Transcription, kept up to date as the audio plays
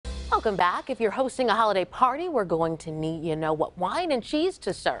Welcome back. If you're hosting a holiday party, we're going to need you know what wine and cheese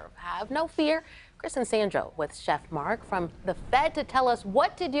to serve. Have no fear. Chris and Sandro with Chef Mark from The Fed to tell us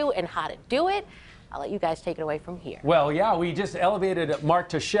what to do and how to do it. I'll let you guys take it away from here. Well, yeah, we just elevated Mark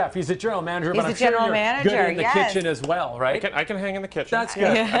to chef. He's the general manager, He's but I'm the sure general you're manager, good in the yes. kitchen as well, right? I can hang in the kitchen. That's good.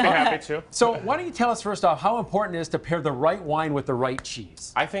 I'd be happy to. So why don't you tell us first off how important it is to pair the right wine with the right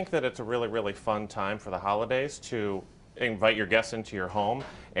cheese? I think that it's a really, really fun time for the holidays to invite your guests into your home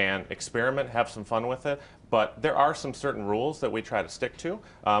and experiment, have some fun with it. But there are some certain rules that we try to stick to.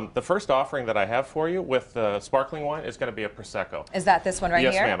 The first offering that I have for you with the sparkling wine is going to be a Prosecco. Is that this one right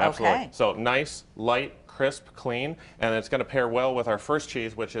yes, here? Yes, ma'am, absolutely. Okay. So nice, light, crisp, clean, and it's going to pair well with our first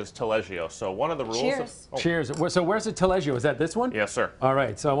cheese, which is Taleggio. So one of the rules. Cheers. Cheers. So where's the Taleggio? Is that this one? Yes, sir. All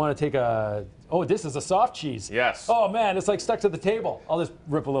right. So I want to take a. Oh, this is a soft cheese. Yes. Oh man, it's like stuck to the table. I'll just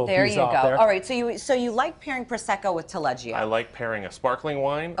rip a little There piece you off go. there. All right. So you like pairing Prosecco with Taleggio? I like pairing a sparkling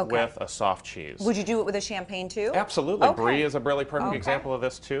wine with a soft cheese. Would you do it with a champagne too? Absolutely. Okay. Brie is a really perfect example of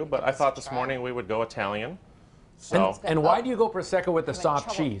this too, but I thought this morning we would go Italian. So And why do you go Prosecco with the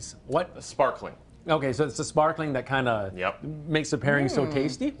soft cheese? What? sparkling. Okay, so it's the sparkling that kind of makes the pairing so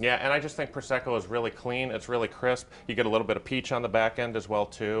tasty? Yeah, and I just think Prosecco is really clean. It's really crisp. You get a little bit of peach on the back end as well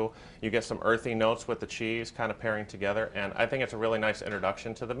too. You get some earthy notes with the cheese kind of pairing together, and I think it's a really nice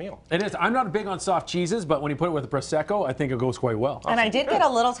introduction to the meal. It is. I'm not big on soft cheeses, but when you put it with the Prosecco, I think it goes quite well. And I did get a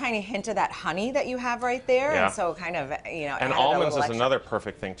little tiny hint of that honey that you have right there, Yeah. and so kind of, you know, And added a almonds little is extra. another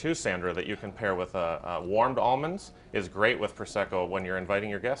perfect thing too, Sandra, that you can pair with warmed almonds is great with Prosecco when you're inviting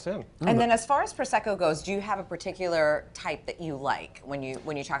your guests in. And then as far as Prosecco goes, do you have a particular type that you like when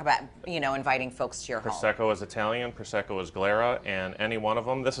you talk about, you know, inviting folks to your home? Prosecco is Italian, Prosecco is Glera, and any one of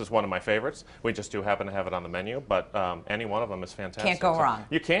them, this is one of my favorites. We just do happen to have it on the menu, but any one of them is fantastic. Can't go wrong.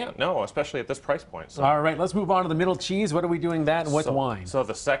 You can't, no, especially at this price point. So. All right, let's move on to the middle cheese. What are we doing that and what wine? So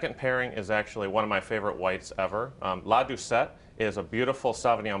the second pairing is actually one of my favorite whites ever. La Doucette is a beautiful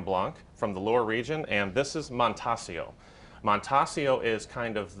Sauvignon Blanc from the Loire region, and this is Montasio. Montasio is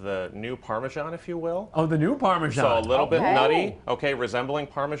kind of the new Parmesan, if you will. Oh, the new Parmesan. So a little bit nutty, resembling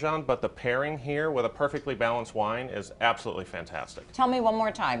Parmesan, but the pairing here with a perfectly balanced wine is absolutely fantastic. Tell me one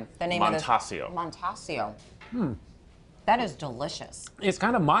more time the name of this. Montasio. Montasio. That is delicious. It's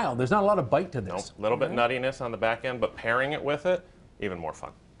kind of mild. There's not a lot of bite to this. A little bit nuttiness on the back end, but pairing it with it, even more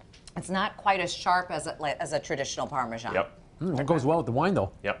fun. It's not quite as sharp as a traditional Parmesan. Yep. That goes well with the wine,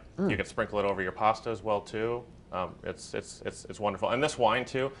 though. Yep. You can sprinkle it over your pasta as well too. It's wonderful. And this wine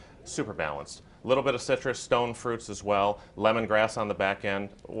too, super balanced. A little bit of citrus, stone fruits as well, lemongrass on the back end.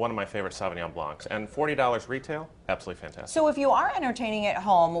 One of my favorite Sauvignon Blancs. And $40 retail, absolutely fantastic. So if you are entertaining at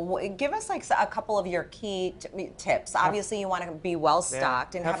home, give us like a couple of your key tips. Obviously you want to be well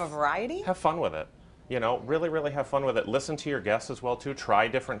stocked and have a variety. Have fun with it. You know, really, really have fun with it. Listen to your guests as well too. Try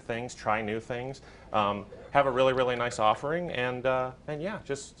different things, try new things. Have a really, really nice offering, and yeah,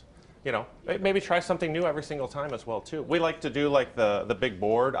 just, you know, maybe try something new every single time as well too. We like to do like the big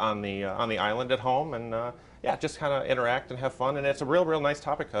board on the island at home, and yeah, just kind of interact and have fun. And it's a real nice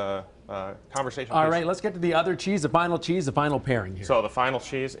topic conversation. All right, let's get to the other cheese, the final pairing here. So the final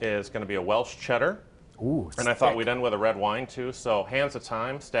cheese is going to be a Welsh cheddar. Ooh, and I thought we'd end with a red wine too. So Hands of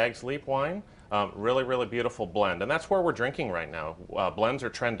Time, Stag's Leap wine. Really, really beautiful blend. And that's where we're drinking right now. Blends are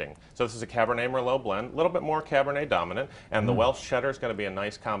trending. So this is a Cabernet Merlot blend, a little bit more Cabernet dominant. And the Welsh cheddar is going to be a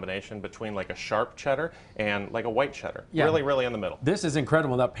nice combination between like a sharp cheddar and like a white cheddar. Yeah. Really, really in the middle. This is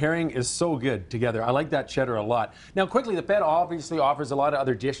incredible. That pairing is so good together. I like that cheddar a lot. Now, quickly, the Fed obviously offers a lot of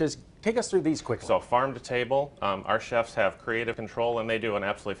other dishes. Take us through these quickly. So farm to table, our chefs have creative control and they do an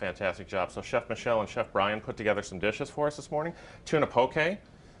absolutely fantastic job. So Chef Michelle and Chef Brian put together some dishes for us this morning. Tuna poke.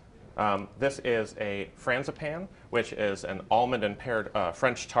 This is a frangipan, which is an almond and peared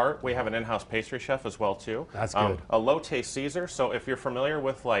French tart. We have an in-house pastry chef as well too. That's good. A lotte Caesar. So if you're familiar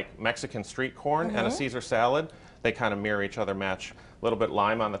with like Mexican street corn and a Caesar salad, they kind of mirror each other, match. A little bit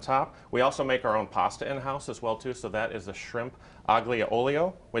lime on the top. We also make our own pasta in-house as well too. So that is a shrimp aglio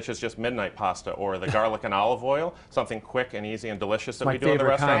olio, which is just midnight pasta, or the garlic and olive oil, something quick and easy and delicious that My we do in the favorite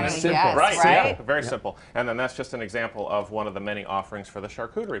restaurant. kind. Simple. Yes, Right, right? yeah, very simple. And then that's just an example of one of the many offerings for the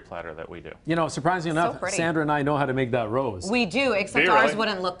charcuterie platter that we do. You know, surprisingly enough, pretty. Sandra and I know how to make that rose. We do, except Do you ours really?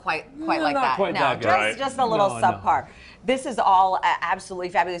 wouldn't look quite like not that. quite no, that good. Right. just a little No, no. subpar. This is all absolutely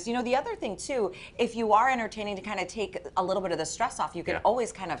fabulous. You know, the other thing too, if you are entertaining to kind of take a little bit of the stress off, you can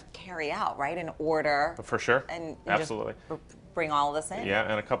always kind of carry out, right, an order. For sure, And absolutely. just bring all of this in. Yeah,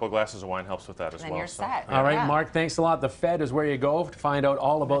 and a couple of glasses of wine helps with that as Then well. you're so. set. All right, Yeah. Mark, thanks a lot. The Fed is where you go to find out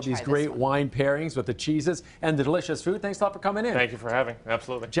all about these try this great one. wine pairings with the cheeses and the delicious food. Thanks a lot for coming in. Thank you for having me.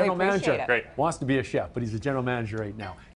 Absolutely. General We appreciate manager it. Great. wants to be a chef, but he's a general manager right now.